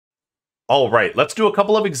All right, let's do a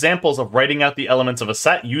couple of examples of writing out the elements of a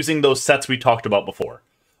set using those sets we talked about before.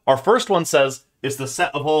 Our first one says, is the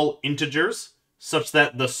set of all integers such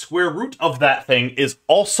that the square root of that thing is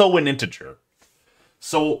also an integer.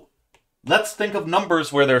 So let's think of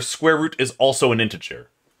numbers where their square root is also an integer.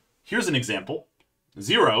 Here's an example.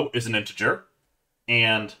 0 is an integer,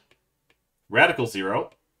 and radical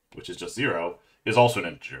 0, which is just 0, is also an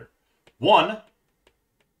integer. 1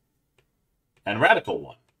 and radical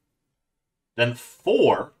 1. Then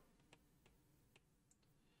 4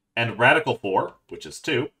 and radical 4, which is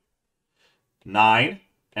 2. 9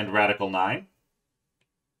 and radical 9.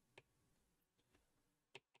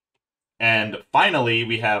 And finally,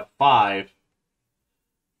 we have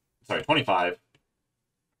 25.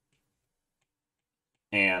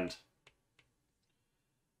 And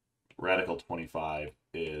radical 25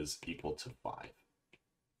 is equal to 5.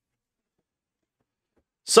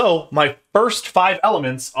 So my first 5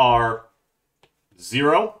 elements are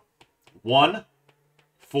 0, 1,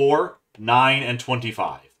 4, 9, and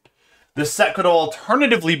 25. This set could have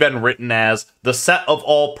alternatively been written as the set of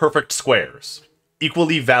all perfect squares.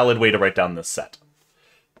 Equally valid way to write down this set.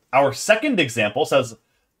 Our second example says,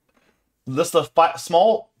 list the 5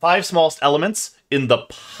 smallest elements in the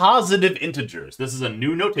positive integers. This is a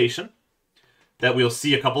new notation that we'll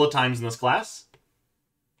see a couple of times in this class.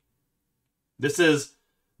 This is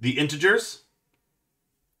the integers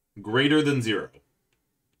greater than 0.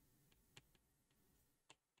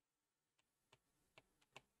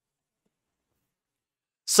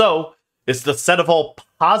 So it's the set of all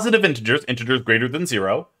positive integers, integers greater than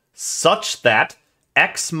 0, such that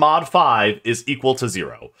x mod 5 is equal to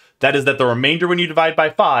 0. That is that the remainder when you divide by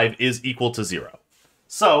 5 is equal to 0.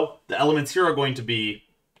 So the elements here are going to be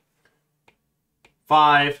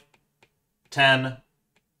 5, 10,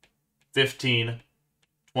 15,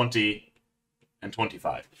 20, and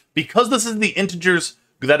 25. Because this is the integers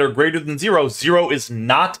that are greater than 0, 0 is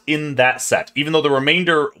not in that set, even though the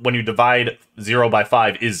remainder when you divide 0 by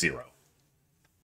 5 is 0.